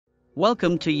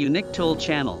Welcome to Unique Tool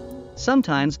channel.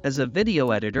 Sometimes as a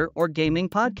video editor or gaming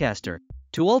podcaster,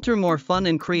 to alter more fun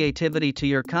and creativity to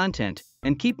your content,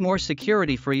 and keep more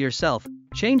security for yourself,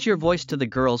 change your voice to the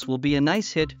girls will be a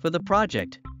nice hit for the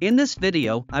project. In this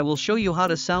video, I will show you how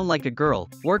to sound like a girl,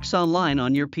 works online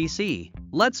on your PC.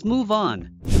 Let's move on.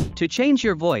 To change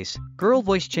your voice, girl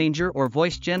voice changer or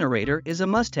voice generator is a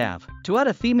must-have. To add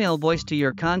a female voice to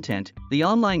your content, the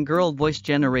online girl voice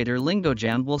generator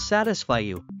LingoJam will satisfy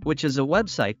you, which is a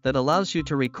website that allows you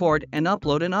to record and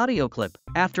upload an audio clip.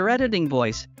 After editing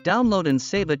voice, download and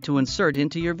save it to insert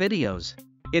into your videos.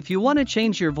 If you want to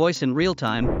change your voice in real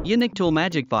time, Unique Tool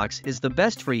MagicVox is the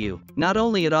best for you. Not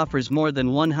only it offers more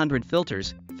than 100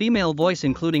 filters, female voice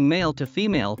including male to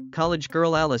female, college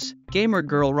girl Alice, gamer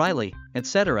girl Riley,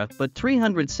 etc., but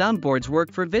 300 soundboards work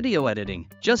for video editing.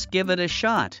 Just give it a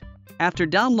shot. After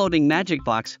downloading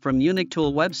MagicVox from Unique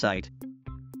Tool website,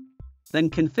 then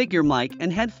configure Mic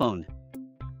and Headphone.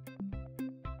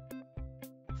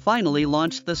 Finally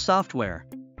launch the software.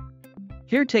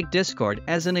 Here take Discord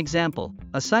as an example,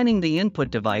 assigning the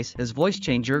input device as voice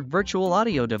changer virtual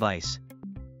audio device.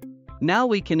 Now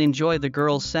we can enjoy the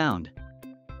girl's sound.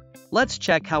 Let's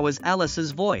check how is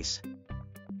Alice's voice.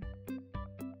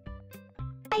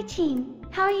 Hi team,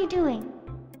 how are you doing?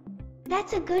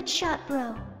 That's a good shot,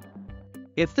 bro.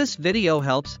 If this video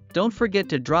helps, don't forget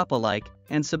to drop a like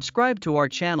and subscribe to our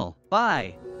channel.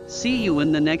 Bye. See you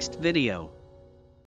in the next video.